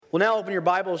Well, now open your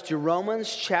Bibles to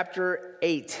Romans chapter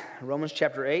 8. Romans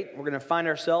chapter 8. We're going to find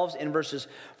ourselves in verses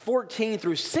 14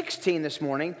 through 16 this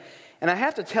morning. And I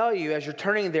have to tell you, as you're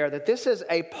turning there, that this is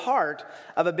a part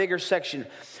of a bigger section.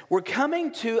 We're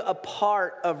coming to a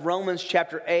part of Romans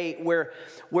chapter 8 where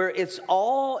it's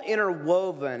all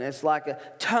interwoven. It's like a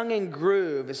tongue and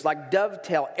groove. It's like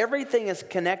dovetail. Everything is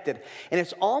connected. And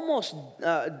it's almost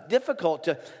difficult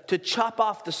to chop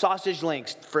off the sausage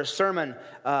links for a sermon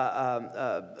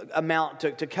amount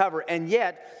to cover. And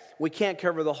yet, we can't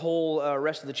cover the whole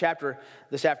rest of the chapter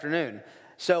this afternoon.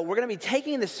 So we're going to be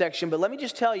taking this section, but let me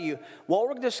just tell you, what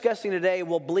we're discussing today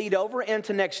will bleed over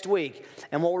into next week.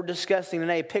 And what we're discussing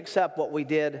today picks up what we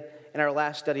did in our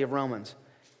last study of Romans.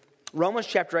 Romans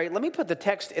chapter 8, let me put the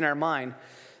text in our mind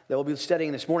that we'll be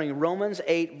studying this morning. Romans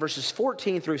 8, verses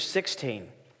 14 through 16.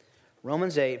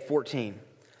 Romans 8, 14.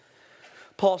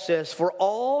 Paul says, "For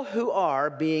all who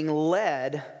are being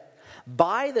led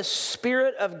by the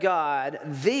Spirit of God,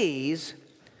 these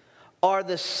are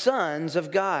the sons of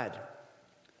God.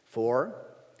 For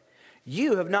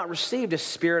you have not received a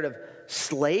spirit of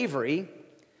slavery,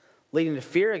 leading to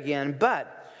fear again, but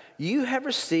you have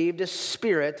received a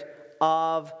spirit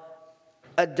of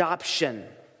adoption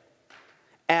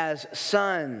as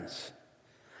sons,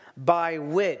 by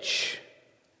which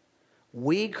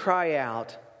we cry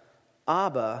out,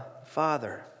 Abba,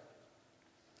 Father.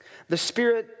 The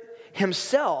Spirit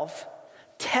Himself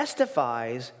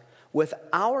testifies with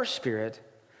our spirit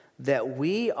that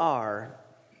we are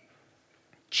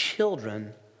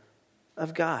children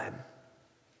of God."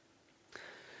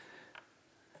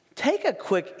 Take a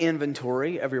quick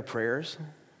inventory of your prayers.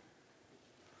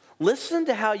 Listen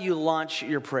to how you launch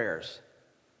your prayers.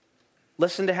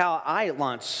 Listen to how I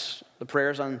launch the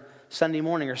prayers on Sunday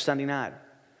morning or Sunday night.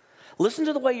 Listen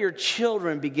to the way your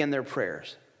children begin their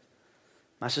prayers.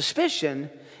 My suspicion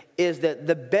is that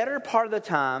the better part of the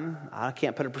time, I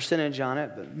can't put a percentage on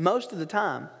it, but most of the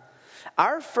time,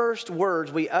 our first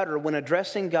words we utter when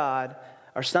addressing God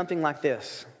are something like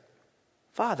this: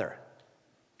 Father,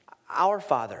 our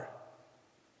Father.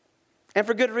 And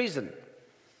for good reason.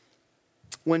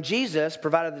 When Jesus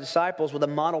provided the disciples with a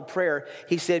model prayer,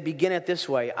 He said, begin it this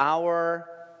way: Our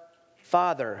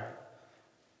Father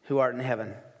who art in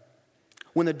heaven.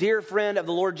 When the dear friend of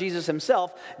the Lord Jesus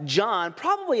Himself, John,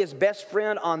 probably his best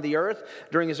friend on the earth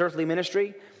during His earthly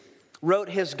ministry, wrote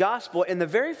his gospel, in the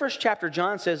very first chapter,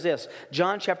 John says this,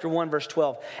 John chapter 1, verse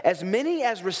 12, "As many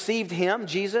as received Him,"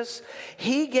 Jesus,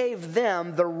 "He gave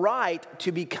them the right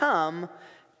to become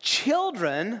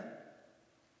children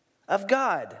of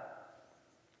God,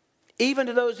 even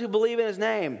to those who believe in His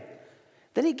name."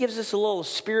 Then He gives us a little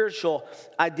spiritual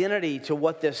identity to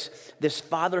what this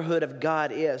fatherhood of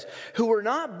God is. "Who were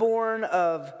not born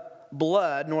of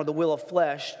blood, nor the will of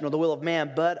flesh, nor the will of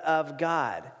man, but of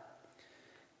God."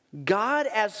 God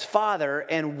as Father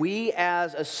and we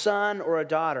as a son or a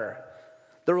daughter.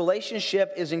 The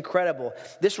relationship is incredible.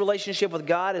 This relationship with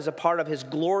God is a part of His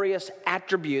glorious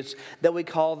attributes that we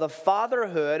call the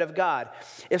fatherhood of God.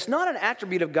 It's not an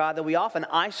attribute of God that we often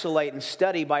isolate and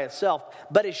study by itself,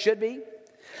 but it should be.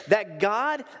 That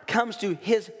God comes to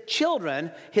His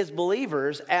children, His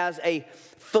believers, as a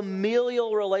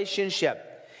familial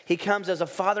relationship. He comes as a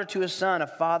father to a son, a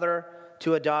father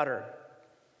to a daughter.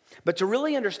 But to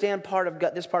really understand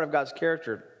this part of God's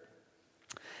character,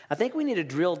 I think we need to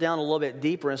drill down a little bit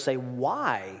deeper and say,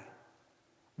 why?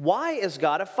 Why is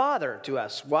God a father to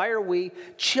us? Why are we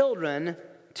children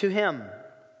to Him?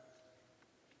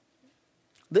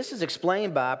 This is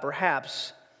explained by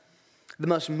perhaps the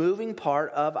most moving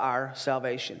part of our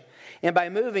salvation. And by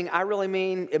moving, I really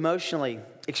mean emotionally,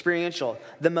 experiential.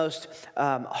 The most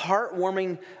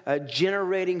heartwarming,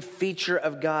 generating feature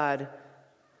of God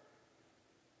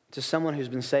to someone who's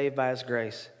been saved by His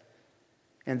grace.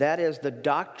 And that is the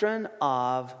doctrine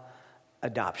of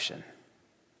adoption.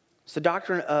 It's the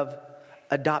doctrine of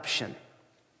adoption.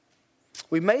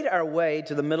 We've made our way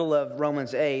to the middle of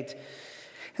Romans 8.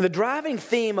 And the driving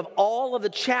theme of all of the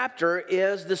chapter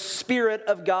is the Spirit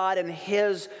of God and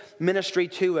His ministry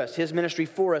to us, His ministry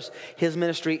for us, His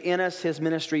ministry in us, His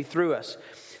ministry through us.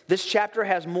 This chapter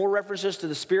has more references to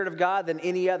the Spirit of God than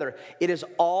any other. It is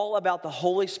all about the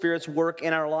Holy Spirit's work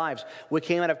in our lives. We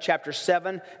came out of chapter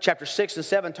 6 and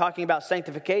 7 talking about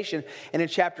sanctification. And in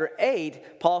chapter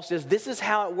 8, Paul says this is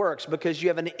how it works, because you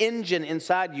have an engine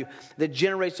inside you that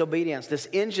generates obedience, this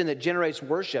engine that generates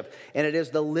worship. And it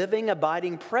is the living,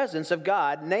 abiding presence of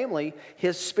God, namely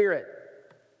His Spirit.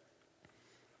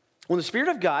 When the Spirit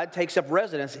of God takes up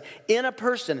residence in a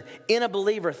person, in a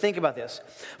believer, think about this.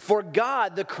 For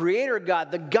God, the Creator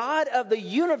God, the God of the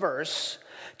universe,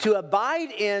 to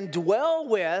abide in, dwell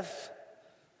with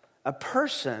a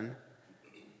person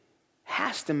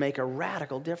has to make a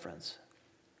radical difference.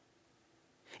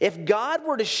 If God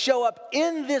were to show up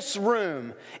in this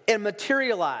room and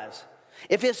materialize,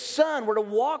 if his son were to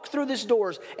walk through these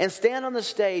doors and stand on the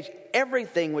stage,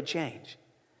 everything would change.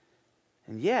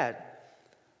 And yet,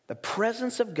 the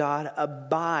presence of God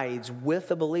abides with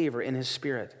the believer in his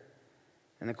spirit.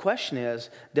 And the question is,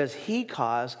 does he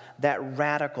cause that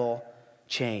radical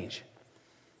change?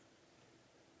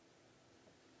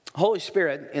 Holy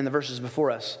Spirit, in the verses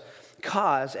before us,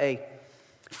 cause a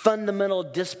fundamental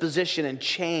disposition and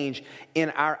change in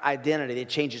our identity. It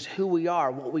changes who we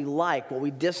are, what we like, what we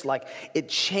dislike. It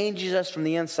changes us from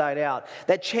the inside out.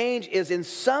 That change is in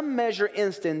some measure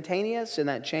instantaneous, and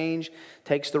that change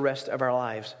takes the rest of our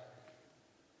lives.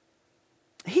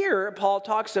 Here, Paul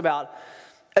talks about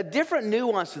a different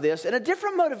nuance to this and a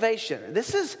different motivation.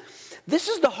 This is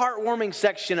the heartwarming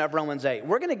section of Romans 8.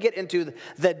 We're going to get into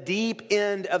the deep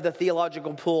end of the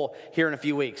theological pool here in a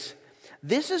few weeks.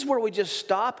 This is where we just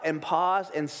stop and pause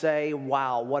and say,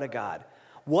 wow, what a God.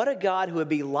 What a God who would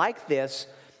be like this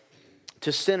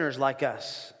to sinners like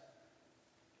us.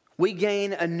 We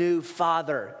gain a new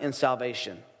father in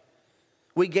salvation.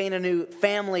 We gain a new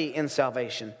family in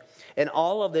salvation. And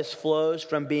all of this flows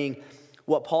from being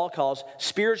what Paul calls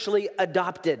spiritually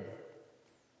adopted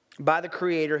by the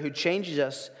Creator, who changes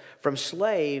us from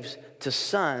slaves to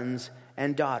sons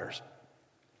and daughters.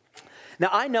 Now,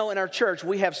 I know in our church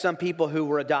we have some people who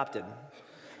were adopted.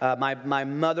 My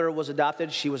mother was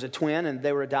adopted. She was a twin, and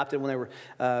they were adopted when they were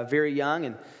very young,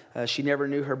 and she never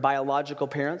knew her biological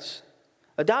parents.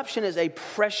 Adoption is a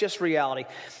precious reality.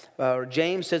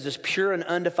 James says it's pure and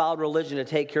undefiled religion to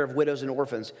take care of widows and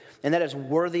orphans, and that is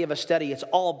worthy of a study. It's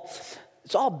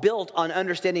all built on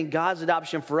understanding God's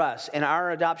adoption for us, and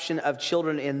our adoption of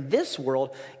children in this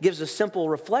world gives a simple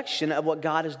reflection of what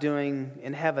God is doing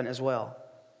in heaven as well.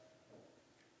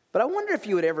 But I wonder if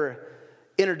you would ever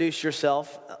introduce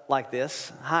yourself like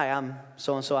this. Hi, I'm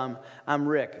so-and-so, I'm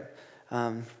Rick.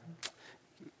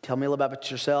 Tell me a little bit about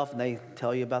yourself, and they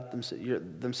tell you about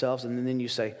themselves, and then you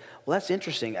say, well, that's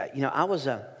interesting. I grew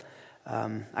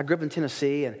up in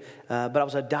Tennessee, but I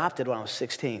was adopted when I was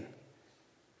 16.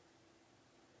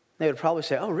 They would probably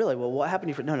say, oh, really? Well, what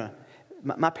happened to you? No.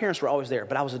 My parents were always there,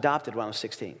 but I was adopted when I was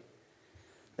 16.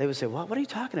 They would say, well, what are you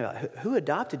talking about? Who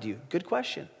adopted you? Good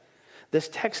question. This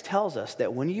text tells us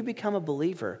that when you become a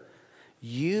believer,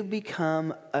 you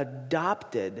become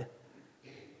adopted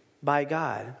by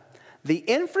God. The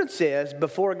inference is,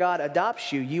 before God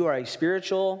adopts you, you are a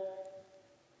spiritual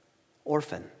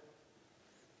orphan.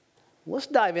 Let's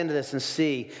dive into this and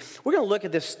see. We're going to look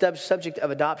at this subject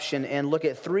of adoption and look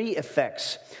at three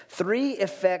effects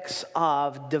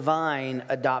of divine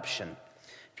adoption.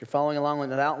 If you're following along with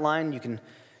that outline, you can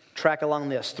track along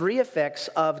this. 3 effects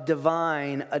of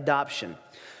divine adoption.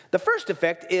 The first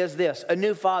effect is this: a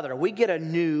new father. We get a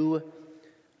new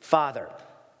father.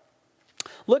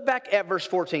 Look back at verse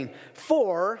 14.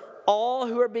 For all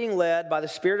who are being led by the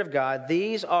Spirit of God,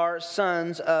 these are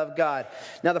sons of God.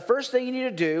 Now, the first thing you need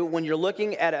to do when you're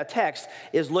looking at a text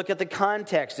is look at the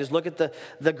context, is look at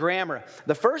the grammar.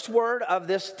 The first word of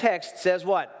this text says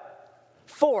what?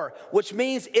 For, which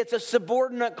means it's a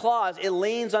subordinate clause. It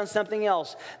leans on something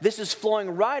else. This is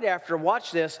flowing right after,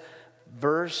 watch this,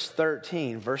 verse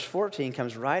 13. Verse 14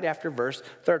 comes right after verse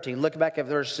 13. Look back at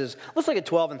verses, let's look at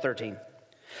 12 and 13.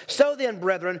 So then,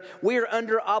 brethren, we are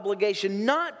under obligation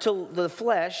not to the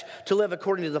flesh, to live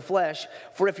according to the flesh.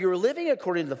 For if you are living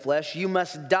according to the flesh, you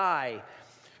must die.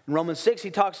 In Romans 6,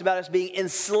 he talks about us being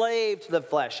enslaved to the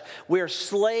flesh. We are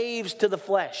slaves to the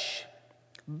flesh.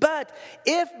 But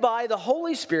if by the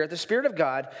Holy Spirit, the Spirit of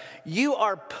God, you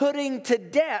are putting to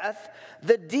death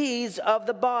the deeds of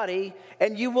the body,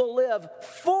 and you will live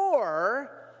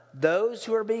for those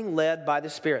who are being led by the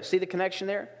Spirit. See the connection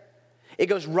there? It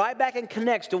goes right back and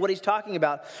connects to what he's talking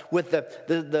about with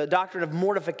the doctrine of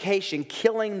mortification,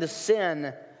 killing the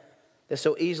sin that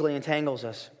so easily entangles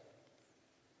us.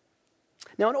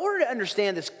 Now, in order to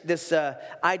understand this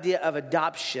idea of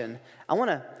adoption, I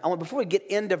want before we get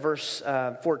into verse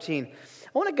 14,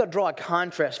 I want to go draw a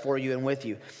contrast for you and with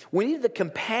you. We need the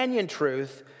companion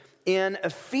truth in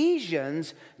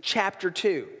Ephesians chapter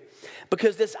 2,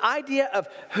 because this idea of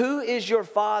who is your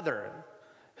father,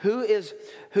 who's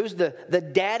the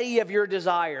daddy of your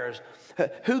desires,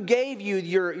 who gave you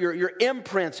your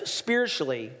imprints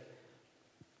spiritually,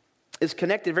 is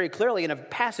connected very clearly in a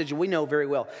passage we know very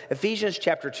well. Ephesians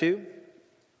chapter 2,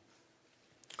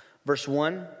 verse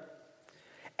 1.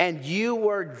 And you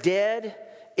were dead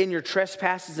in your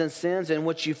trespasses and sins in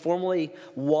which you formerly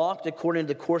walked according to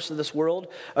the course of this world,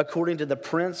 according to the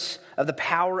prince of the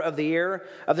power of the air,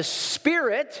 of the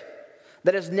spirit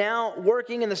that is now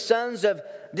working in the sons of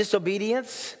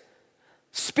disobedience.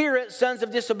 Spirit, sons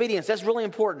of disobedience. That's really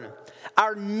important.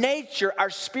 Our nature, our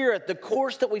spirit, the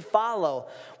course that we follow.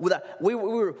 We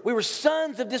were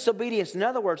sons of disobedience. In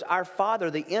other words, our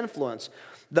father, the influence,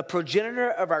 the progenitor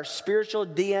of our spiritual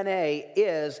DNA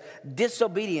is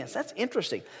disobedience. That's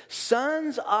interesting.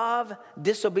 Sons of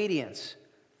disobedience.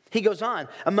 He goes on,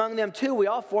 among them too, we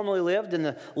all formerly lived in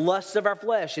the lusts of our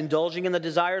flesh, indulging in the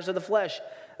desires of the flesh,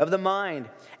 of the mind,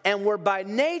 and were by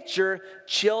nature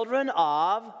children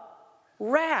of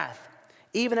wrath,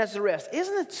 even as the rest.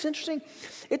 Isn't it interesting?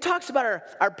 It talks about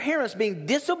our parents being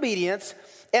disobedience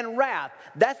and wrath.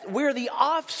 We're the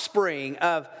offspring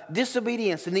of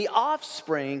disobedience and the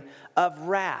offspring of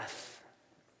wrath.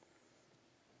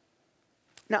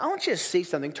 Now, I want you to see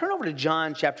something. Turn over to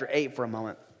John chapter 8 for a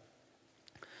moment.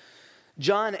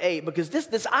 John 8, because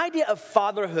this idea of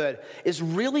fatherhood is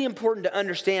really important to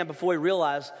understand before we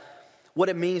realize what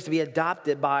it means to be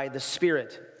adopted by the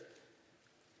Spirit.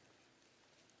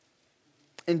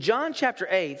 In John chapter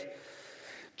 8,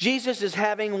 Jesus is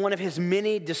having one of his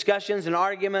many discussions and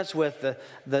arguments with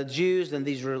the Jews and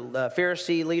these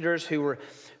Pharisee leaders who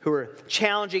were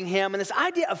challenging him. And this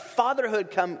idea of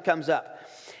fatherhood comes up.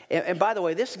 And by the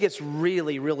way, this gets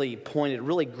really, really pointed,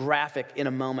 really graphic in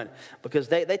a moment because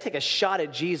they take a shot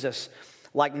at Jesus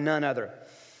like none other.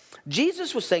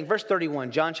 Jesus was saying, verse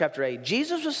 31, John chapter 8,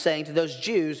 Jesus was saying to those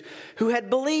Jews who had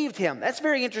believed him. That's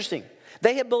very interesting.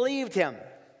 They had believed him,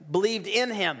 believed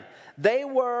in him. They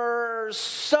were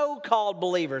so-called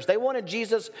believers. They wanted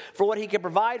Jesus for what he could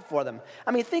provide for them.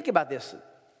 I mean, think about this.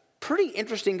 Pretty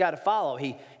interesting guy to follow.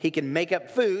 He can make up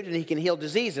food and he can heal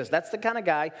diseases. That's the kind of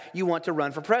guy you want to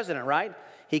run for president, right?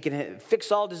 He can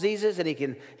fix all diseases and he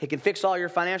can fix all your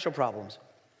financial problems.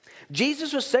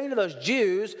 Jesus was saying to those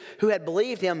Jews who had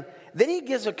believed him, then he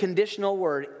gives a conditional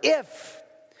word.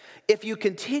 If you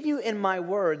continue in my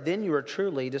word, then you are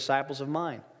truly disciples of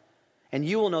mine. And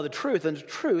you will know the truth, and the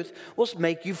truth will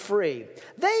make you free.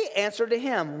 They answered to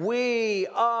him, we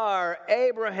are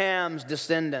Abraham's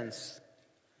descendants.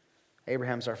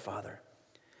 Abraham's our father.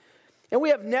 And we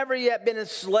have never yet been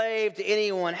enslaved to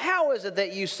anyone. How is it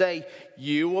that you say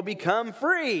you will become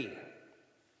free?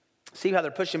 See how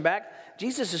they're pushing back?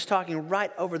 Jesus is talking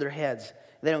right over their heads.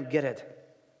 They don't get it.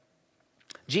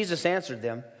 Jesus answered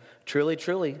them, truly,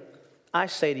 truly, I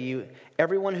say to you,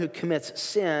 everyone who commits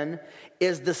sin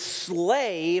is the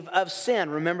slave of sin.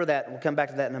 Remember that. We'll come back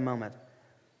to that in a moment.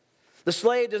 The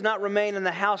slave does not remain in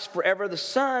the house forever. The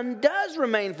son does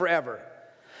remain forever.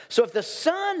 So if the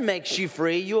Son makes you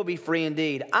free, you will be free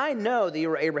indeed. I know that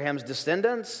you are Abraham's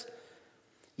descendants,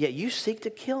 yet you seek to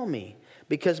kill me,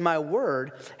 because my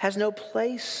word has no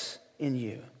place in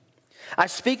you. I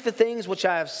speak the things which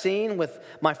I have seen with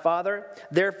my father.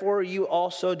 Therefore you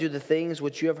also do the things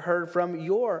which you have heard from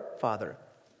your father.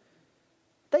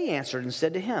 They answered and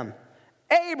said to him,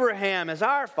 Abraham is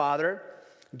our father.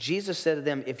 Jesus said to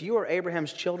them, if you are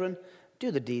Abraham's children, do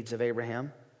the deeds of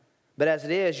Abraham. But as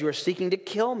it is, you are seeking to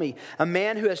kill me, a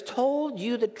man who has told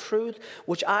you the truth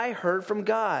which I heard from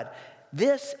God.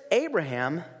 This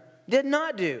Abraham did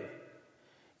not do.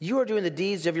 You are doing the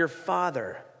deeds of your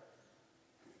father.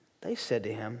 They said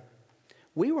to him,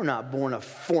 we were not born of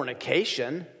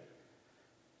fornication.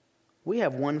 We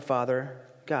have one Father,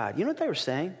 God. You know what they were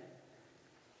saying?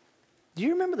 Do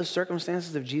you remember the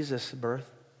circumstances of Jesus' birth?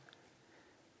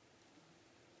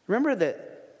 Remember that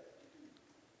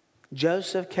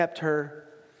Joseph kept her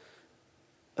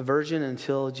a virgin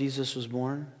until Jesus was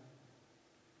born,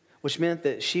 which meant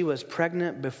that she was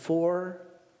pregnant before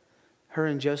her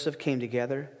and Joseph came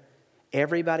together.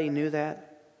 Everybody knew that.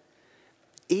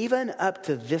 Even up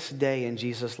to this day in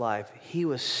Jesus' life, he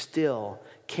was still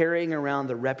carrying around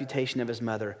the reputation of his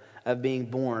mother of being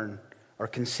born or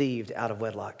conceived out of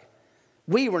wedlock.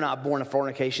 We were not born of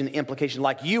fornication, implication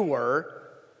like you were.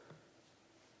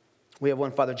 We have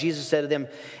one Father. Jesus said to them,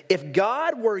 if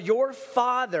God were your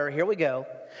Father, here we go,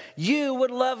 you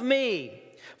would love me.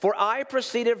 For I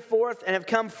proceeded forth and have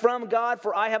come from God,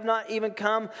 for I have not even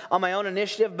come on my own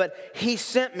initiative, but he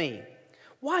sent me.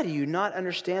 Why do you not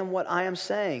understand what I am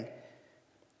saying?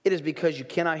 It is because you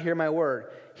cannot hear my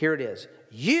word. Here it is.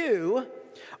 You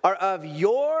are of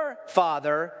your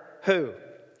father, who?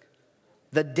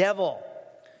 The devil,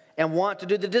 and want to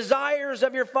do the desires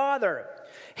of your father.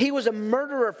 He was a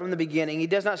murderer from the beginning. He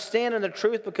does not stand in the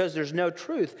truth because there's no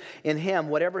truth in him.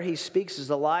 Whatever he speaks is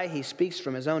a lie. He speaks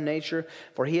from his own nature,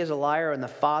 for he is a liar and the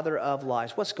father of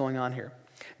lies. What's going on here?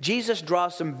 Jesus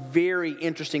draws some very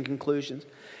interesting conclusions.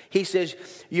 He says,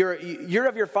 you're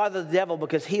of your father the devil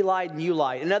because he lied and you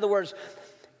lied. In other words,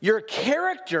 your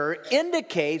character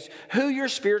indicates who your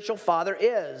spiritual father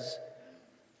is.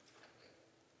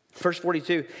 Verse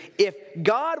 42, if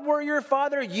God were your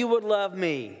father, you would love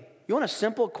me. You want a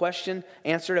simple question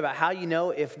answered about how you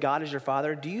know if God is your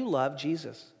father? Do you love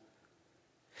Jesus?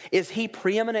 Is he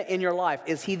preeminent in your life?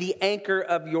 Is he the anchor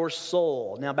of your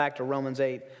soul? Now back to Romans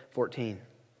 8:14.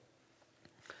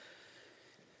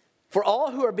 For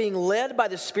all who are being led by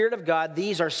the Spirit of God,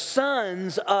 these are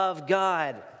sons of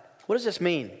God. What does this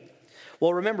mean?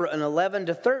 Well, remember in 11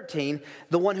 to 13,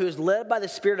 the one who is led by the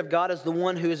Spirit of God is the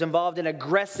one who is involved in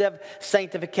aggressive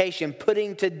sanctification,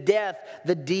 putting to death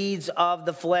the deeds of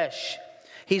the flesh.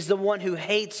 He's the one who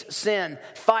hates sin,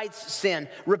 fights sin,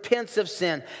 repents of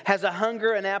sin, has a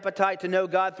hunger and appetite to know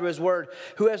God through his word,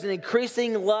 who has an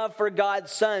increasing love for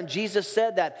God's Son. Jesus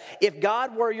said that, if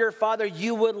God were your father,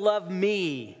 you would love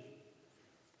me.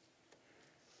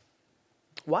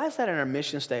 Why is that in our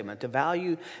mission statement? To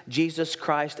value Jesus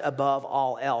Christ above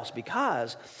all else.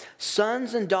 Because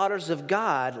sons and daughters of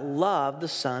God love the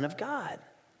Son of God.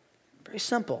 Very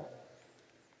simple.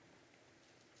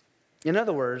 In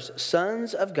other words,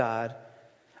 sons of God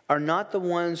are not the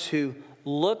ones who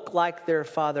look like their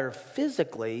father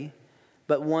physically,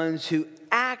 but ones who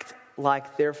act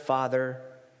like their father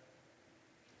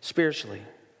spiritually.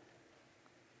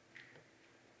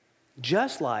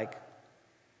 Just like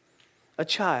a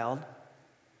child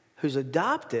who's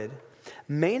adopted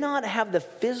may not have the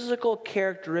physical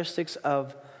characteristics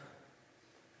of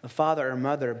a father or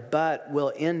mother, but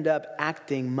will end up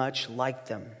acting much like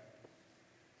them.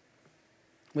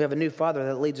 We have a new father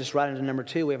that leads us right into number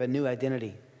 2. We have a new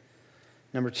identity.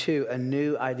 Number 2, a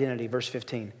new identity. Verse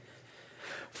 15.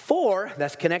 For,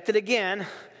 that's connected again,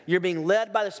 you're being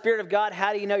led by the Spirit of God.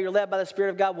 How do you know you're led by the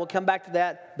Spirit of God? We'll come back to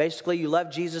that. Basically, you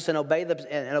love Jesus and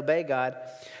obey God.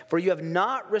 For you have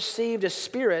not received a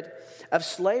spirit of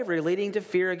slavery leading to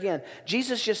fear again.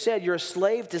 Jesus just said you're a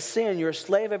slave to sin. You're a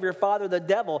slave of your father, the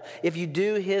devil, if you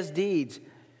do his deeds.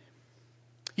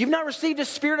 You've not received a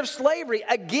spirit of slavery,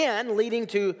 again, leading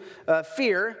to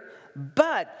fear.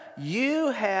 But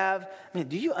you have,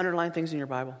 do you underline things in your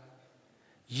Bible?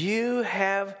 You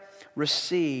have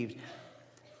received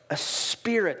a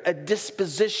spirit, a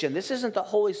disposition. This isn't the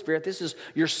Holy Spirit. This is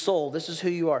your soul. This is who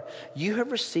you are. You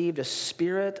have received a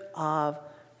spirit of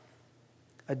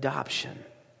adoption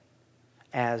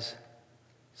as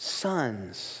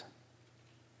sons,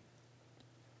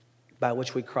 by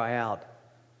which we cry out,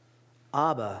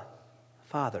 Abba,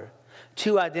 Father.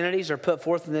 2 identities are put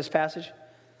forth in this passage.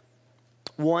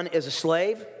 One is a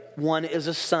slave, one is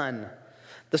a son.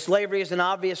 The slavery is an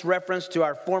obvious reference to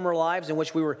our former lives in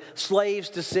which we were slaves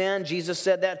to sin. Jesus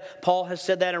said that. Paul has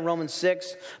said that in Romans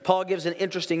 6. Paul gives an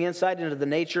interesting insight into the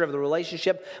nature of the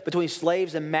relationship between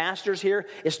slaves and masters here.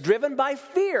 It's driven by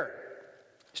fear.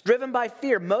 It's driven by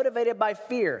fear, motivated by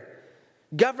fear,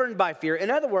 governed by fear. In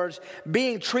other words,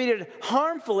 being treated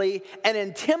harmfully and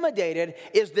intimidated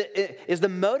is the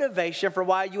motivation for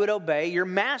why you would obey your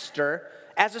master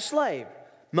as a slave.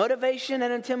 Motivation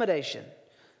and intimidation.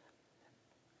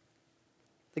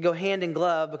 They go hand in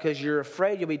glove because you're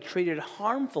afraid you'll be treated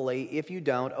harmfully if you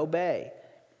don't obey.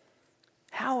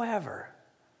 However,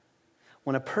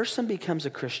 when a person becomes a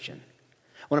Christian,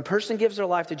 when a person gives their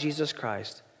life to Jesus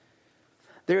Christ,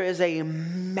 there is a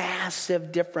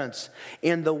massive difference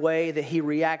in the way that he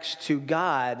reacts to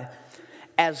God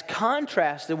as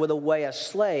contrasted with the way a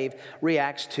slave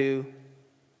reacts to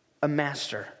a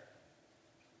master.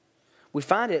 We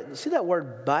find it, see that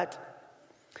word but?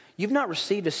 You've not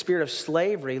received a spirit of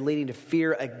slavery leading to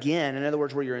fear again. In other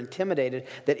words, where you're intimidated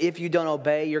that if you don't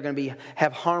obey, you're going to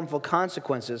have harmful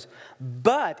consequences.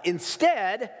 But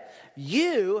instead,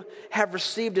 you have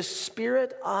received a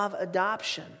spirit of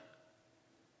adoption.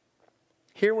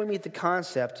 Here we meet the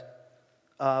concept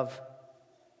of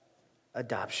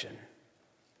adoption.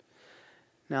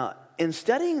 Now, in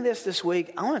studying this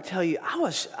week, I want to tell you, I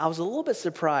was a little bit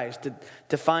surprised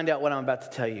to find out what I'm about to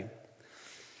tell you.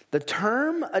 The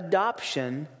term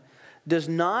adoption does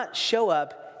not show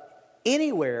up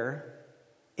anywhere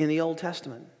in the Old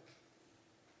Testament.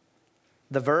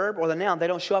 The verb or the noun, they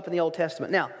don't show up in the Old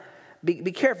Testament. Now,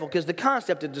 be careful because the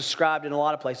concept is described in a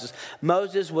lot of places.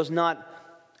 Moses was not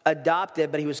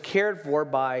adopted, but he was cared for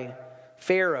by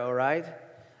Pharaoh, right?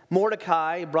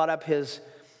 Mordecai brought up his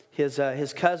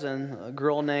cousin, a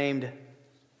girl named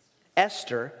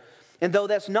Esther. And though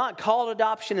that's not called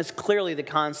adoption, it's clearly the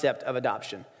concept of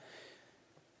adoption.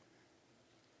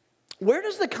 Where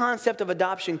does the concept of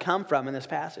adoption come from in this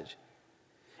passage?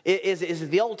 Is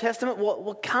it the Old Testament?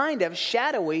 Well, kind of,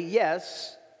 shadowy,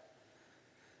 yes.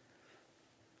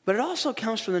 But it also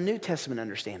comes from the New Testament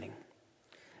understanding.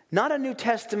 Not a New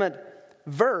Testament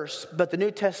verse, but the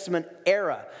New Testament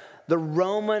era, the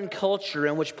Roman culture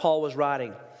in which Paul was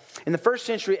writing. In the first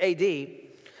century AD,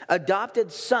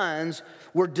 adopted sons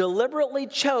were deliberately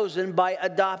chosen by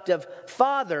adoptive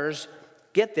fathers,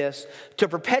 get this, to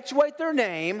perpetuate their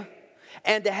name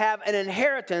and to have an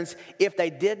inheritance if they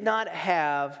did not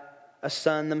have a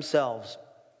son themselves.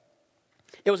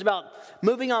 It was about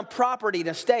moving on property and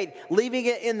estate, leaving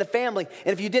it in the family.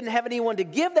 And if you didn't have anyone to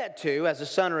give that to as a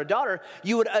son or a daughter,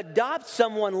 you would adopt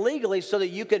someone legally so that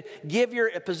you could give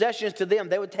your possessions to them.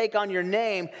 They would take on your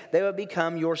name. They would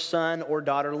become your son or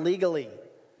daughter legally.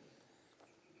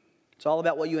 It's all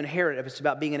about what you inherit if it's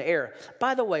about being an heir.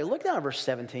 By the way, look down at verse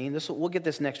 17. We'll get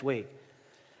this next week.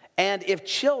 And if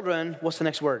children, what's the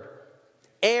next word?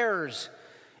 Heirs.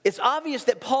 It's obvious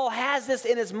that Paul has this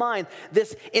in his mind,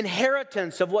 this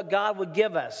inheritance of what God would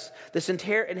give us, this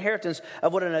inheritance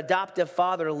of what an adoptive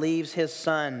father leaves his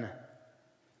son.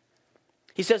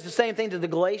 He says the same thing to the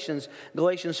Galatians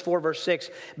 4 verse 6.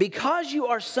 Because you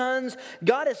are sons,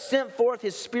 God has sent forth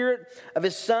his Spirit of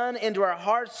his Son into our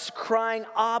hearts, crying,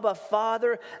 Abba,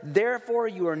 Father. Therefore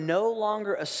you are no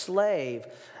longer a slave,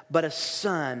 but a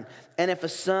son. And if a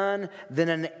son, then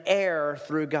an heir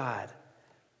through God.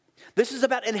 This is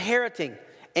about inheriting.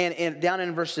 And down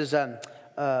in verses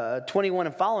 21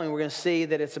 and following, we're going to see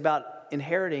that it's about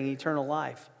inheriting eternal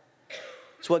life.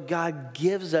 It's what God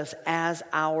gives us as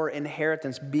our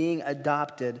inheritance, being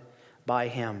adopted by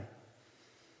him.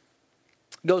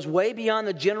 It goes way beyond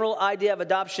the general idea of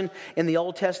adoption in the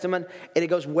Old Testament, and it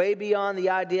goes way beyond the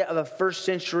idea of a first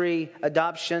century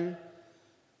adoption.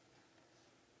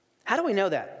 How do we know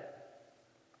that?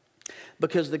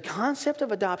 Because the concept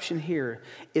of adoption here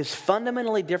is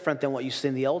fundamentally different than what you see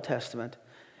in the Old Testament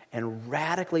and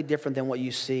radically different than what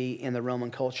you see in the Roman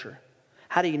culture.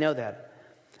 How do you know that?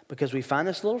 Because we find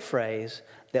this little phrase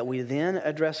that we then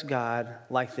address God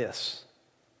like this.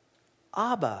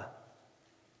 Abba,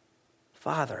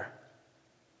 Father.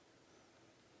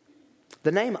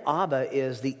 The name Abba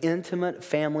is the intimate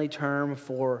family term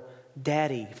for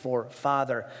daddy, for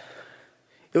father.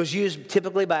 It was used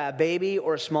typically by a baby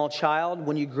or a small child.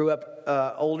 When you grew up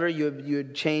older, you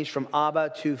would change from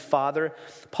Abba to Father.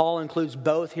 Paul includes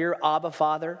both here, Abba,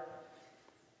 Father.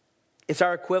 It's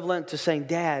our equivalent to saying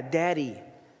Dad, Daddy.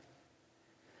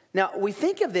 Now, we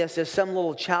think of this as some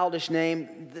little childish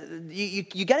name.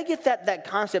 You got to get that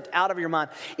concept out of your mind.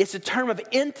 It's a term of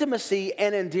intimacy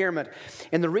and endearment.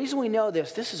 And the reason we know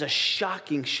this is a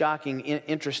shocking,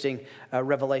 interesting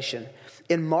revelation.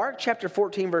 In Mark chapter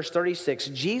 14, verse 36,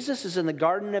 Jesus is in the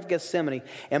Garden of Gethsemane,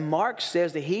 and Mark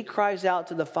says that he cries out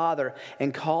to the Father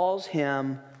and calls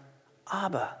him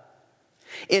Abba.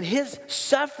 In his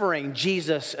suffering,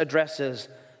 Jesus addresses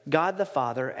God the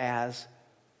Father as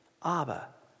Abba.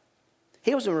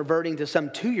 He wasn't reverting to some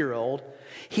 2-year-old.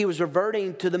 He was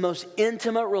reverting to the most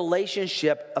intimate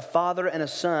relationship a father and a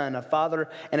son, a father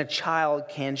and a child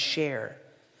can share.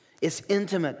 It's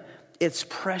intimate. It's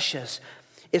precious.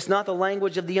 It's not the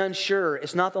language of the unsure.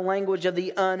 It's not the language of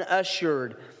the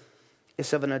unassured.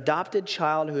 It's of an adopted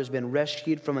child who has been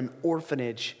rescued from an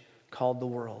orphanage called the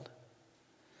world.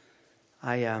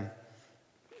 My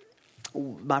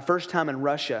first time in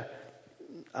Russia,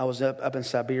 I was up in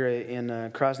Siberia in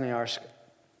Krasnoyarsk.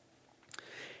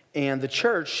 And the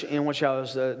church in which I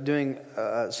was doing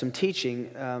some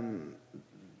teaching,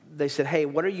 they said, hey,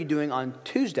 what are you doing on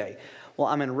Tuesday? Well,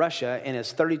 I'm in Russia, and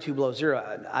it's 32 below zero.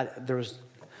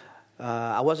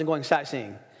 I wasn't going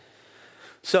sightseeing.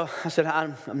 So I said,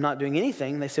 I'm not doing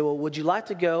anything. They said, well, would you like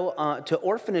to go to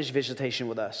orphanage visitation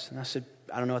with us? And I said,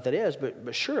 I don't know what that is,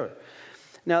 but sure.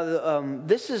 Now,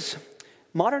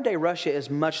 modern day Russia is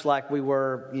much like we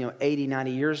were, 80,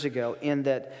 90 years ago, in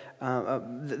that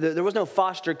there was no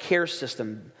foster care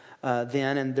system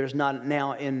then, and there's not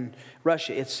now in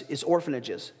Russia. It's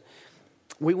orphanages.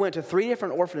 We went to 3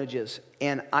 different orphanages,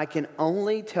 and I can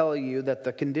only tell you that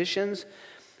the conditions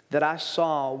that I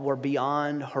saw were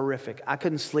beyond horrific. I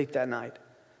couldn't sleep that night.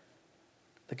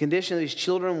 The condition of these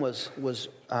children was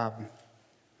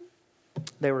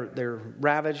they were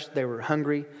ravaged. They were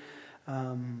hungry.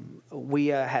 We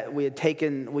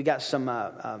got some.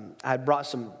 I had brought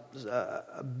some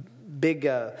big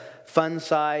fun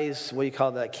size. What do you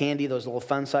call that candy? Those little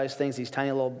fun size things. These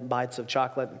tiny little bites of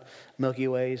chocolate, Milky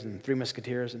Ways, and 3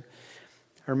 Musketeers. And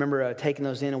I remember taking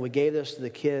those in, and we gave those to the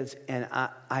kids. And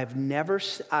I've never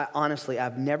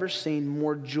seen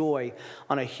more joy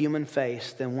on a human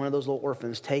face than one of those little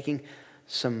orphans taking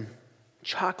some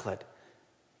chocolate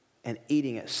and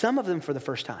eating it, some of them for the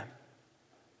first time.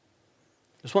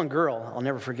 There's one girl I'll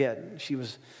never forget. She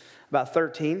was about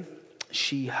 13.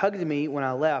 She hugged me when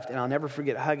I left, and I'll never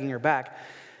forget hugging her back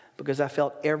because I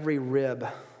felt every rib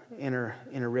in her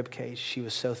rib cage. She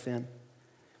was so thin.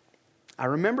 I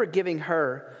remember giving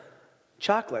her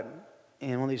chocolate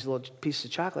and one of these little pieces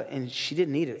of chocolate, and she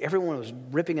didn't eat it. Everyone was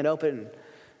ripping it open and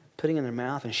putting it in their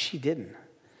mouth, and she didn't.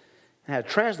 I had a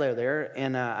translator there,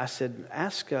 and I said,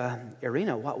 ask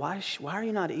Irina, why are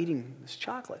you not eating this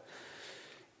chocolate?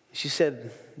 She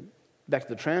said, back to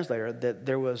the translator, that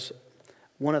there was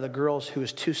one of the girls who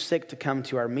was too sick to come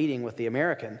to our meeting with the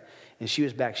American, and she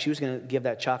was back. She was going to give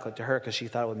that chocolate to her because she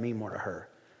thought it would mean more to her.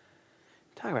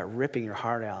 Talk about ripping your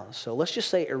heart out. So let's just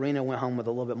say Irina went home with a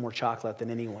little bit more chocolate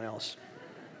than anyone else.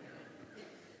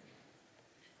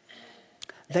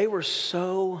 They were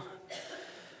so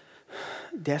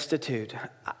destitute.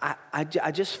 I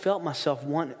just felt myself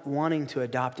wanting to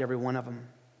adopt every one of them.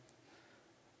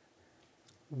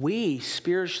 We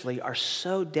spiritually are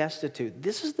so destitute.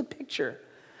 This is the picture.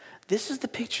 This is the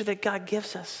picture that God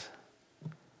gives us.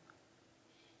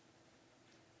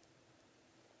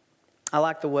 I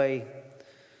like the way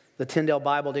the Tyndale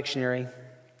Bible Dictionary,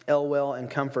 Elwell and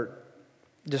Comfort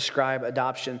describe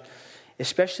adoption,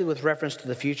 especially with reference to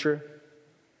the future.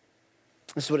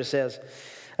 This is what it says.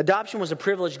 Adoption was a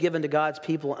privilege given to God's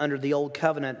people under the Old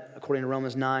Covenant, according to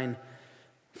Romans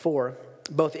 9:4.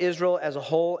 Both Israel as a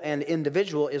whole and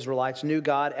individual Israelites knew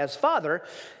God as Father,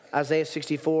 Isaiah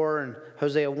 64 and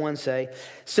Hosea 1 say.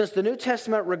 Since the New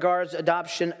Testament regards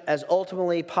adoption as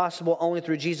ultimately possible only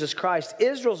through Jesus Christ,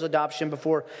 Israel's adoption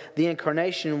before the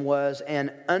incarnation was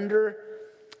an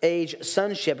underage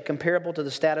sonship comparable to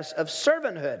the status of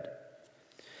servanthood.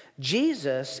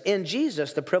 In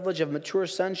Jesus, the privilege of mature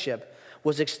sonship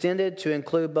was extended to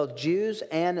include both Jews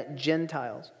and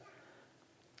Gentiles.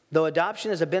 Though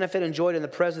adoption is a benefit enjoyed in the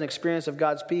present experience of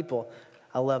God's people,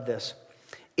 I love this,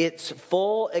 its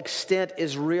full extent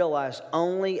is realized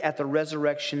only at the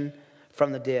resurrection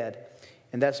from the dead.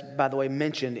 And that's, by the way,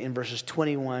 mentioned in verses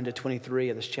 21 to 23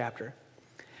 of this chapter.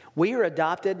 We are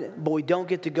adopted, but we don't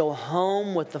get to go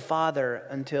home with the Father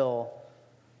until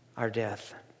our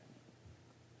death.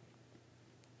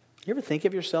 You ever think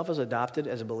of yourself as adopted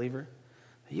as a believer?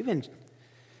 You've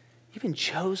been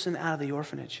chosen out of the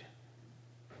orphanage.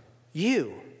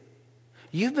 You've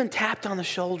been tapped on the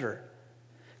shoulder.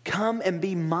 Come and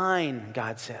be mine,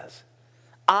 God says.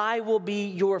 I will be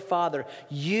your father.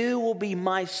 You will be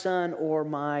my son or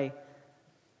my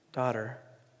daughter.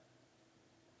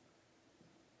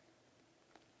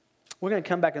 We're going to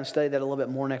come back and study that a little bit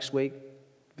more next week,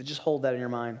 but just hold that in your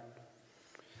mind.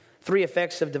 3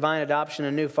 effects of divine adoption: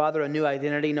 a new father, a new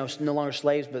identity, no longer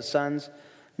slaves but sons.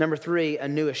 Number 3, a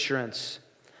new assurance.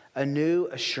 A new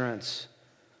assurance.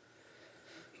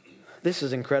 This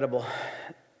is incredible.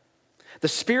 The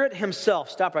Spirit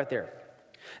himself, stop right there.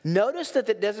 Notice that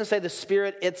it doesn't say the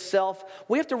Spirit itself.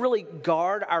 We have to really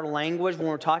guard our language when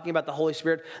we're talking about the Holy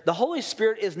Spirit. The Holy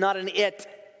Spirit is not an it.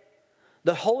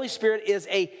 The Holy Spirit is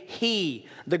a he.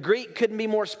 The Greek couldn't be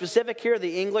more specific here.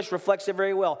 The English reflects it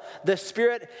very well. The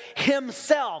Spirit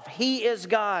himself, he is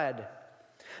God.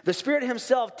 The Spirit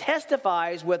himself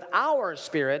testifies with our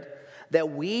spirit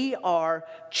that we are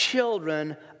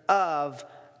children of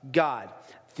God.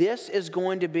 This is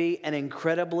going to be an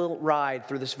incredible ride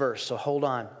through this verse, so hold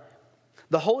on.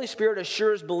 The Holy Spirit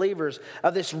assures believers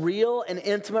of this real and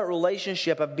intimate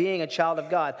relationship of being a child of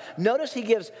God. Notice he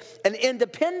gives an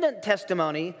independent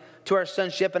testimony to our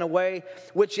sonship in a way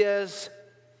which is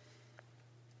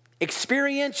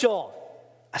experiential.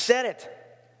 I said it.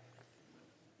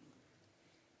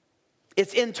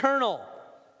 It's internal.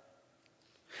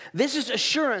 This is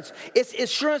assurance. It's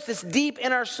assurance that's deep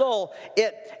in our soul.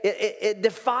 It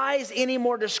defies any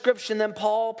more description than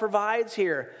Paul provides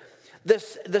here.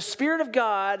 The Spirit of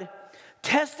God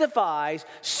testifies,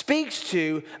 speaks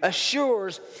to,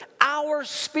 assures our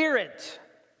spirit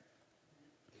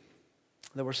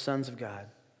that we're sons of God.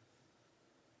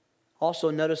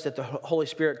 Also notice that the Holy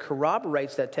Spirit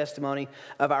corroborates that testimony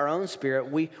of our own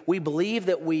spirit. We believe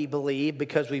that we believe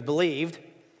because we believed.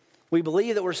 We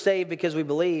believe that we're saved because we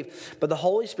believe. But the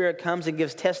Holy Spirit comes and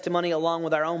gives testimony along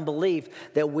with our own belief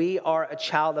that we are a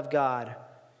child of God.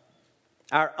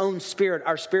 Our own spirit,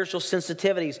 our spiritual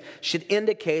sensitivities should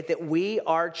indicate that we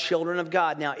are children of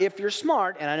God. Now, if you're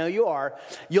smart, and I know you are,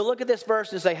 you'll look at this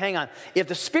verse and say, hang on. If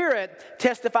the Spirit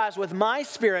testifies with my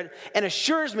spirit and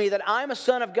assures me that I'm a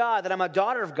son of God, that I'm a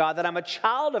daughter of God, that I'm a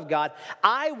child of God,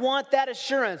 I want that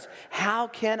assurance. How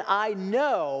can I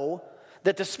know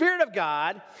that the Spirit of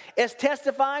God is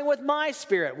testifying with my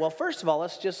spirit? Well, first of all,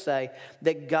 let's just say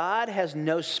that God has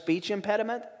no speech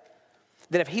impediment.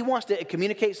 That if he wants to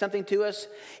communicate something to us,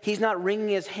 he's not wringing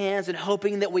his hands and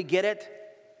hoping that we get it.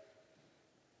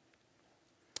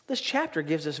 This chapter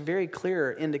gives us very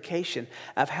clear indication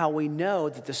of how we know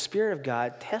that the Spirit of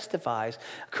God testifies,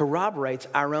 corroborates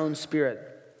our own spirit.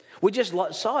 We just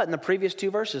saw it in the previous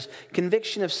 2 verses.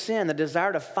 Conviction of sin, the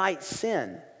desire to fight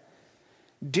sin.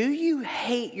 Do you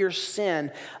hate your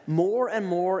sin more and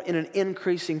more in an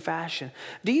increasing fashion?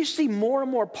 Do you see more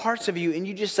and more parts of you and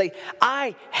you just say,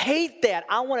 I hate that.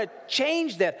 I want to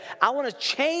change that. I want to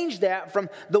change that from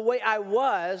the way I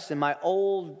was in my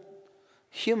old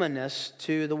humanness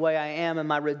to the way I am in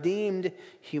my redeemed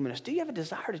humanness? Do you have a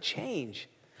desire to change?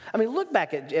 I mean, look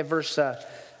back at verse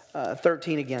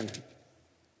 13 again.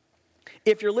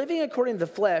 If you're living according to the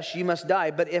flesh, you must die.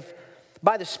 But if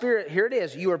by the Spirit, here it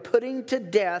is, you are putting to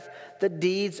death the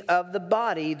deeds of the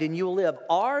body, then you will live.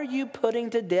 Are you putting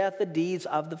to death the deeds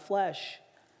of the flesh?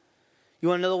 You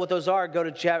want to know what those are? Go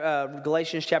to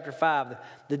Galatians chapter 5.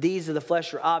 The deeds of the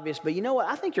flesh are obvious. But you know what?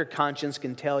 I think your conscience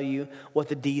can tell you what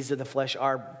the deeds of the flesh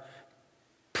are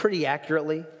pretty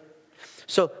accurately.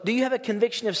 So, do you have a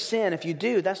conviction of sin? If you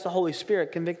do, that's the Holy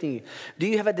Spirit convicting you. Do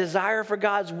you have a desire for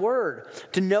God's word?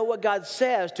 To know what God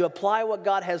says, to apply what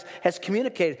God has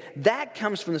communicated? That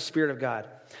comes from the Spirit of God.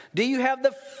 Do you have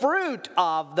the fruit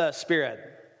of the Spirit?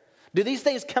 Do these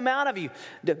things come out of you?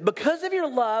 Because of your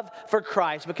love for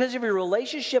Christ, because of your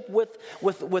relationship with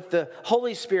the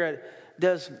Holy Spirit,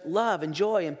 does love and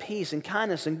joy and peace and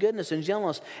kindness and goodness and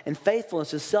gentleness and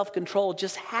faithfulness and self-control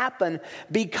just happen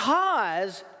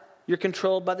because you're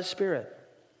controlled by the Spirit?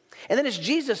 And then as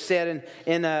Jesus said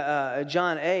in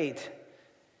John 8,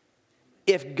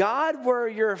 if God were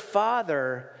your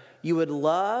Father, you would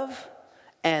love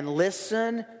and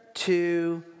listen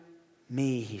to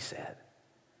me, he said.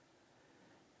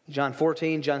 John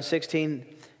 14, John 16,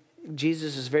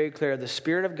 Jesus is very clear. The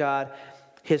Spirit of God,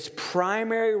 his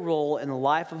primary role in the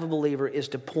life of a believer is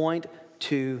to point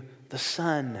to the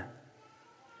Son.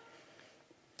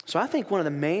 So I think one of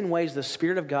the main ways the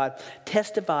Spirit of God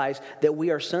testifies that we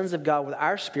are sons of God with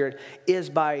our spirit is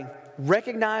by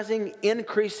recognizing,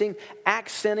 increasing,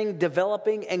 accenting,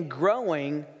 developing, and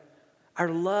growing our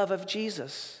love of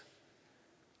Jesus.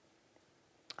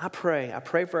 I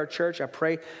pray for our church. I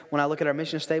pray when I look at our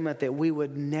mission statement that we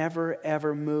would never,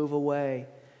 ever move away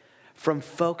from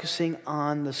focusing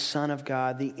on the Son of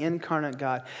God, the incarnate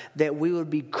God, that we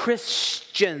would be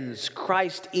Christians,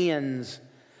 Christians,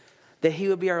 that he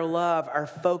would be our love, our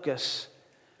focus.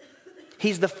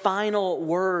 He's the final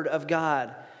word of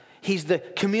God. He's the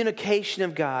communication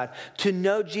of God. To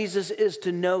know Jesus is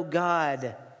to know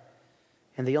God.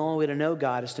 And the only way to know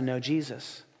God is to know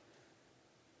Jesus.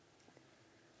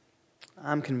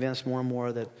 I'm convinced more and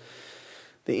more that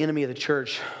the enemy of the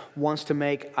church wants to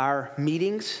make our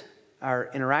meetings, our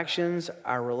interactions,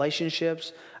 our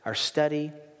relationships, our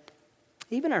study,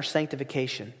 even our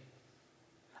sanctification,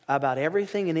 about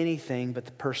everything and anything but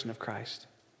the person of Christ.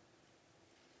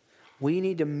 We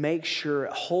need to make sure,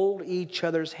 hold each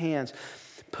other's hands,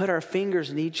 put our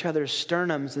fingers in each other's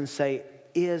sternums and say,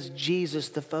 is Jesus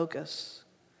the focus?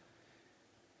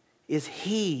 Is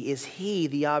he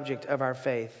the object of our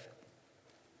faith?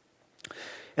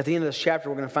 At the end of this chapter,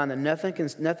 we're going to find that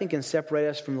nothing can separate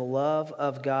us from the love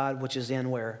of God, which is in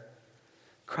where?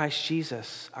 Christ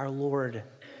Jesus, our Lord.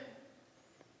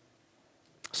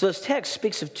 So this text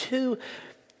speaks of 2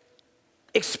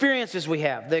 experiences we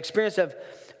have. The experience of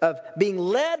being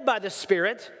led by the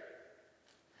Spirit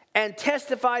and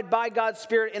testified by God's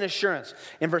Spirit in assurance.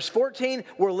 In verse 14,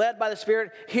 we're led by the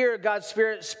Spirit. Here, God's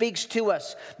Spirit speaks to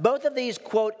us. Both of these,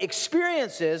 quote,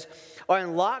 experiences are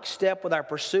in lockstep with our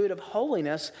pursuit of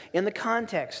holiness in the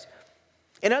context.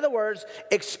 In other words,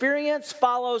 experience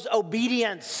follows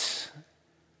obedience,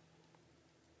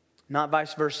 not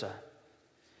vice versa.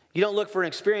 You don't look for an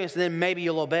experience and then maybe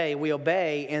you'll obey. We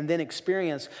obey and then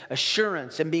experience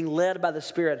assurance, and being led by the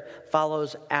Spirit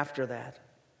follows after that.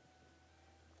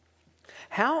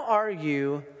 How are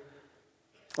you,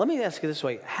 let me ask you this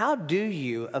way, how do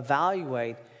you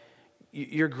evaluate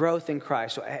your growth in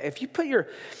Christ? So if you put your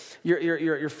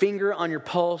finger on your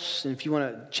pulse, and if you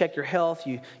want to check your health,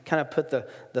 you kind of put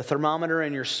the thermometer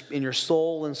in your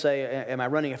soul and say, am I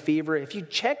running a fever? If you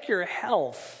check your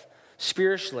health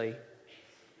spiritually,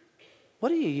 what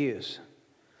do you use?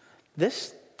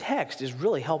 This text is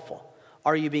really helpful.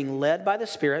 Are you being led by the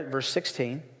Spirit, verse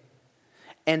 16?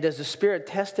 And does the Spirit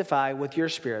testify with your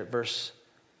spirit, verse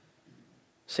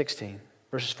 16,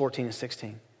 verses 14 and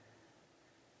 16?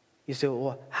 You say,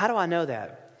 well, how do I know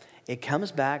that? It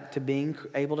comes back to being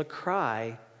able to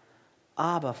cry,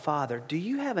 Abba, Father. Do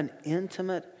you have an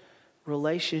intimate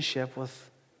relationship with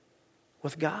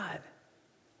God?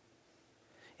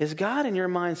 Is God in your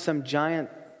mind some giant,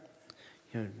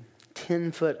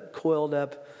 10-foot coiled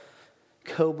up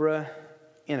cobra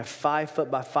in a 5-foot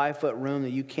by 5-foot room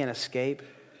that you can't escape?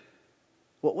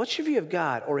 What's your view of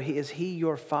God? Or is he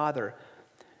your Father?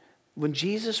 When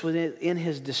Jesus was in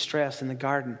his distress in the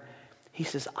garden, he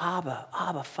says,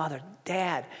 Abba, Father,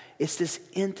 Dad. It's this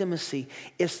intimacy.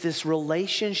 It's this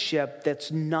relationship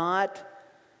that's not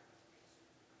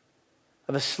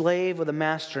of a slave with a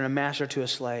master and a master to a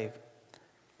slave.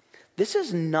 This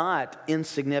is not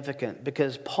insignificant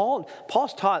because Paul's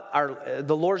taught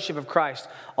the lordship of Christ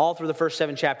all through the first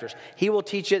 7 chapters. He will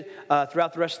teach it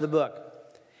throughout the rest of the book.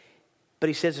 But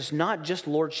he says it's not just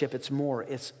lordship, it's more.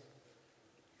 It's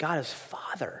God as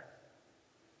Father.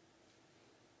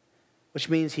 Which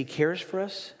means he cares for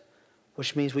us,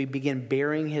 which means we begin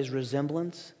bearing his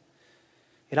resemblance.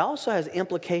 It also has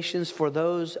implications for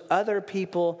those other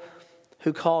people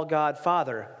who call God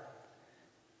Father.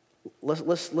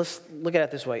 Let's look at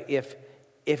it this way.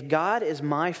 If God is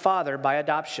my father by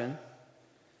adoption,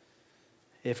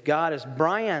 if God is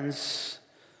Brian's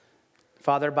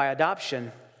father by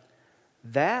adoption,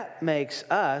 that makes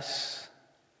us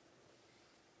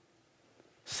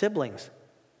siblings.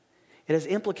 It has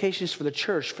implications for the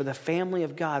church, for the family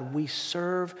of God. We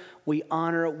serve, we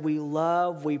honor, we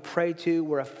love, we pray to,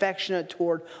 we're affectionate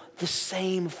toward the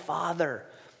same Father.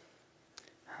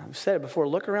 I've said it before,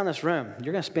 look around this room.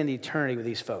 You're going to spend eternity with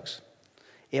these folks.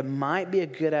 It might be a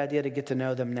good idea to get to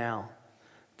know them now.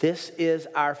 This is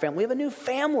our family. We have a new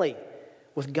family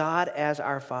with God as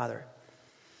our Father.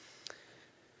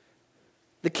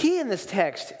 The key in this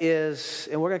text is,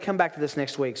 and we're going to come back to this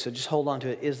next week, so just hold on to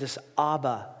it, is this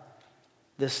Abba,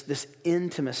 this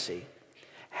intimacy.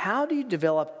 How do you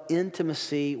develop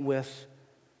intimacy with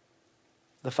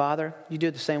the Father? You do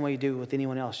it the same way you do with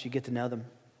anyone else. You get to know them.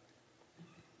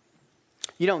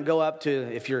 You don't go up to,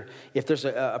 if there's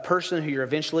a person who you're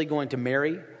eventually going to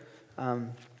marry,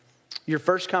 your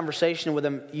first conversation with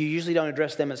them, you usually don't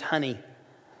address them as honey.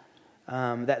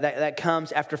 That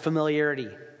comes after familiarity.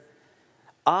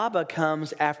 Abba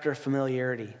comes after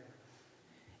familiarity.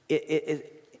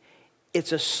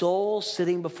 It's a soul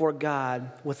sitting before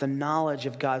God with a knowledge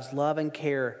of God's love and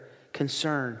care,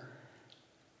 concern.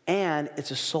 And it's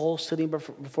a soul sitting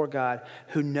before God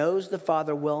who knows the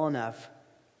Father well enough,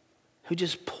 who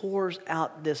just pours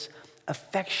out this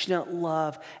affectionate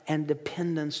love and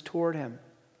dependence toward him.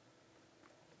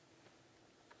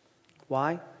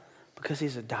 Why? Because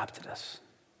he's adopted us.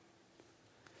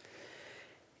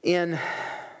 In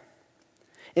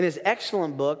his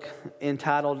excellent book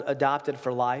entitled Adopted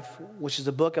for Life, which is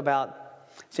a book about,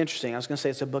 it's interesting, I was going to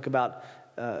say it's a book about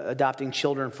adopting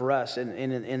children for us. And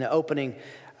in the opening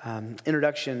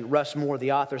introduction, Russ Moore,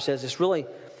 the author, says it's really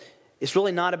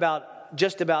not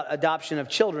just about adoption of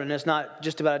children. It's not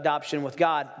just about adoption with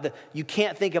God. You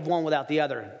can't think of one without the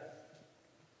other.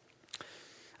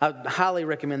 I highly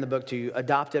recommend the book to you,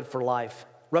 Adopted for Life.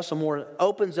 Russell Moore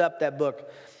opens up that book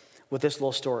with this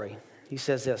little story. He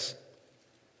says this: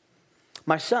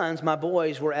 my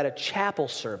boys were at a chapel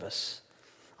service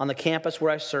on the campus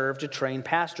where I served to train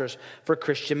pastors for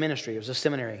Christian ministry. It was a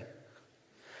seminary.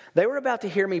 They were about to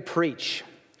hear me preach.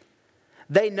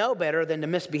 They know better than to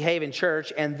misbehave in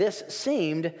church, and this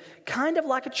seemed kind of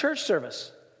like a church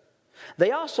service.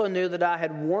 They also knew that I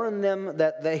had warned them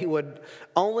that they could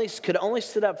only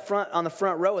sit up front on the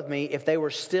front row with me if they were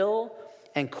still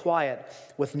and quiet,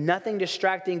 with nothing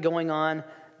distracting going on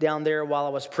down there while I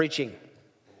was preaching.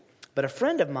 But a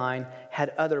friend of mine had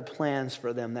other plans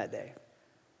for them that day.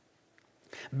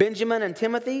 Benjamin and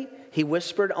Timothy, he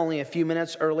whispered only a few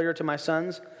minutes earlier to my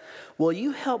sons, will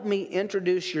you help me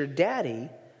introduce your daddy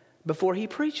before he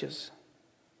preaches?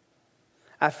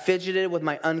 I fidgeted with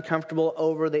my uncomfortable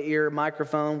over-the-ear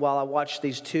microphone while I watched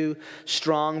these two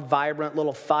strong, vibrant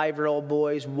little 5-year-old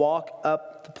boys walk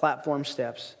up the platform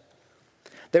steps.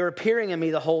 They were peering at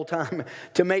me the whole time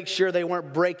to make sure they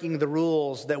weren't breaking the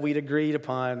rules that we'd agreed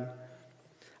upon.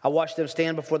 I watched them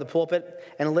stand before the pulpit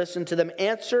and listen to them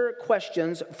answer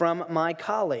questions from my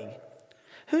colleague.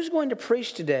 Who's going to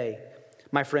preach today?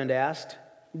 My friend asked.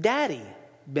 Daddy,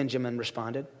 Benjamin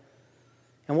responded.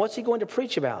 And what's he going to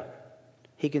preach about?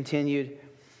 He continued.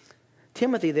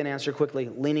 Timothy then answered quickly,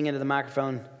 leaning into the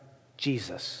microphone,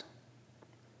 Jesus.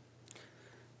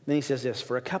 Then he says this,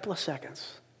 for a couple of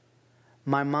seconds,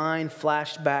 my mind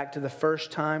flashed back to the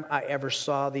first time I ever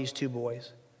saw these two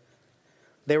boys.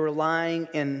 They were lying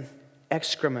in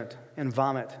excrement and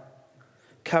vomit,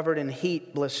 covered in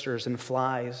heat blisters and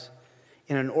flies,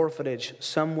 in an orphanage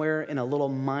somewhere in a little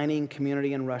mining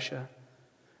community in Russia.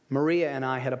 Maria and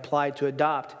I had applied to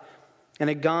adopt, and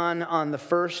had gone on the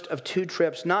first of 2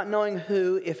 trips, not knowing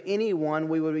who, if anyone,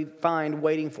 we would find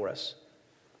waiting for us.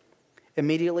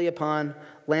 Immediately upon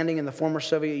landing in the former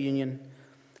Soviet Union,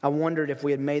 I wondered if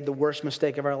we had made the worst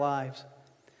mistake of our lives.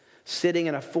 Sitting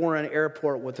in a foreign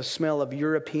airport with the smell of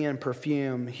European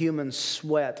perfume, human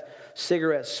sweat,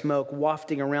 cigarette smoke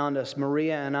wafting around us,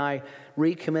 Maria and I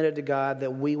recommitted to God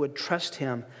that we would trust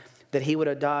Him, that He would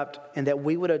adopt, and that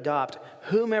we would adopt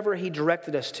whomever He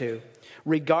directed us to,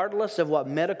 regardless of what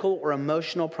medical or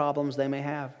emotional problems they may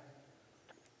have.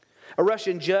 A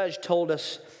Russian judge told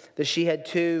us that she had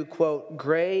 2, quote,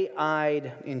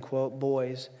 gray-eyed, end quote,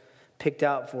 boys picked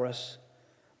out for us.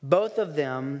 Both of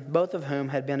whom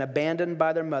had been abandoned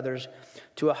by their mothers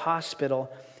to a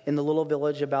hospital in the little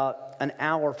village about an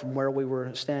hour from where we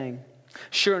were staying.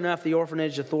 Sure enough, the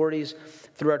orphanage authorities,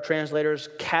 through our translators,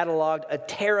 cataloged a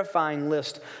terrifying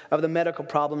list of the medical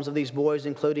problems of these boys,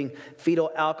 including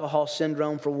fetal alcohol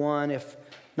syndrome for one, if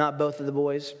not both of the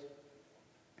boys.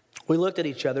 We looked at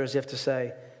each other as if to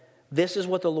say, this is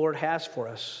what the Lord has for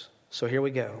us, so here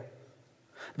we go.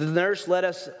 The nurse led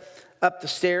us up the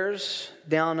stairs,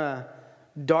 down a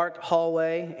dark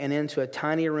hallway, and into a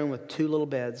tiny room with 2 little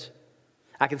beds.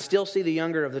 I can still see the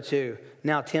younger of the 2,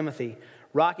 now Timothy,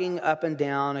 rocking up and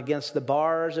down against the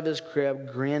bars of his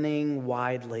crib, grinning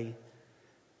widely.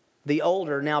 The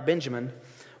older, now Benjamin,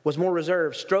 was more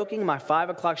reserved, stroking my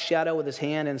 5 o'clock shadow with his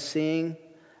hand and seeing,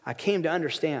 I came to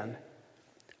understand,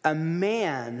 a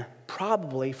man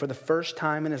probably for the first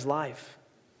time in his life.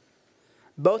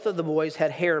 Both of the boys had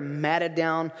hair matted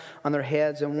down on their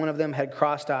heads, and one of them had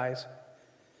crossed eyes.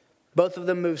 Both of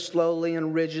them moved slowly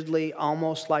and rigidly,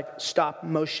 almost like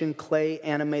stop-motion clay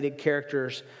animated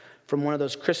characters from one of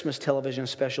those Christmas television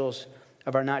specials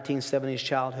of our 1970s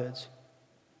childhoods.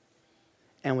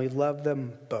 And we loved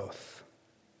them both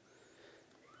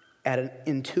at an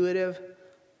intuitive,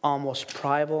 almost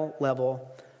primal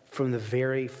level from the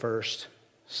very first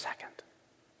second.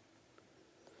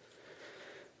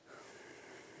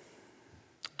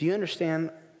 Do you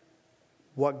understand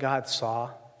what God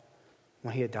saw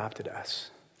when He adopted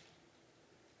us?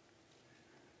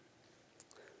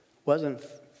 It wasn't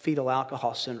fetal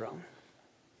alcohol syndrome.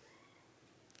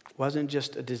 It wasn't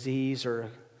just a disease or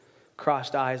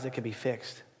crossed eyes that could be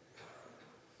fixed. It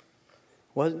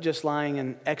wasn't just lying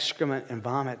in excrement and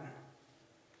vomit.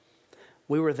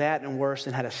 We were that and worse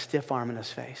and had a stiff arm in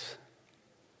His face.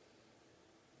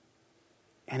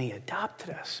 And He adopted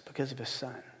us because of His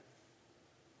Son.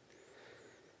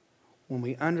 When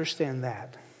we understand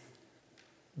that,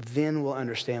 then we'll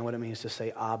understand what it means to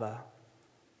say, Abba,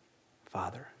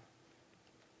 Father.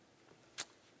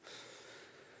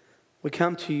 We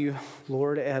come to you,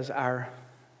 Lord, as our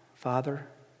Father,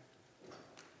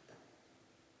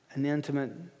 an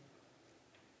intimate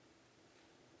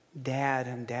dad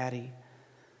and daddy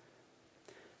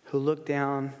who look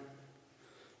down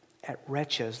at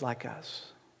wretches like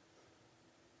us.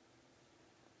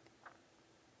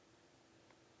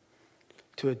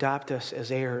 To adopt us as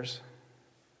heirs,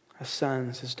 as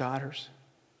sons, as daughters.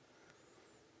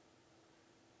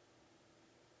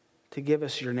 To give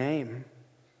us your name.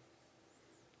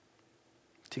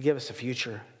 To give us a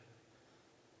future.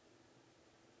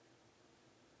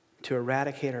 To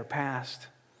eradicate our past.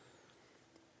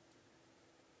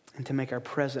 And to make our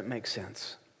present make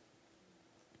sense.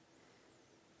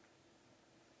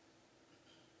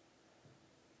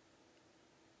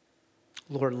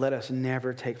 Lord, let us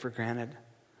never take for granted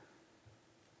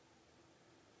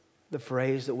the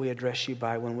phrase that we address you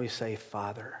by when we say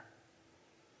Father.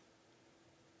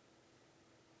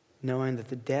 Knowing that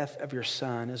the death of your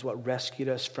Son is what rescued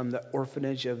us from the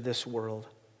orphanage of this world.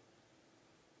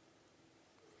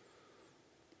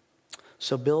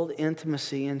 So build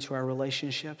intimacy into our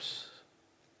relationships.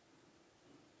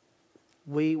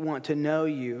 We want to know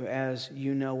you as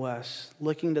you know us,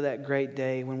 looking to that great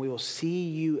day when we will see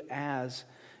you as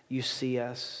you see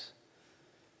us.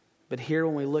 But here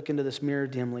when we look into this mirror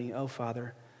dimly, oh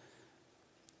Father,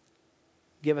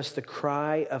 give us the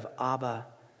cry of Abba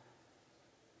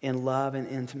in love and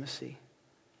intimacy.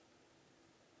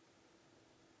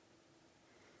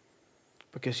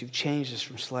 Because you've changed us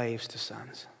from slaves to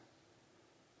sons.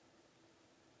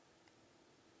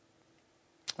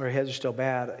 Our heads are still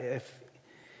bad.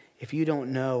 If you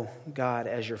don't know God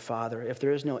as your Father, if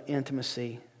there is no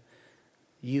intimacy,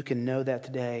 you can know that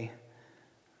today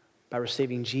by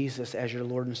receiving Jesus as your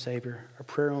Lord and Savior. Our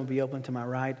prayer room will be open to my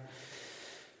right.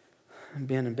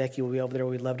 Ben and Becky will be over there.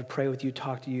 We'd love to pray with you,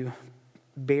 talk to you,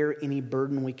 bear any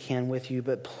burden we can with you.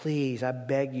 But please, I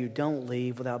beg you, don't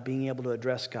leave without being able to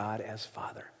address God as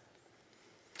Father.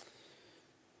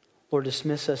 Lord,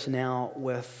 dismiss us now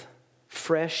with freedom.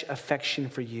 fresh affection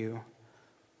for you,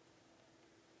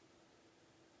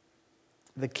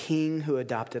 the King who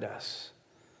adopted us.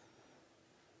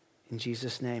 In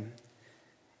Jesus' name,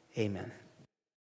 amen.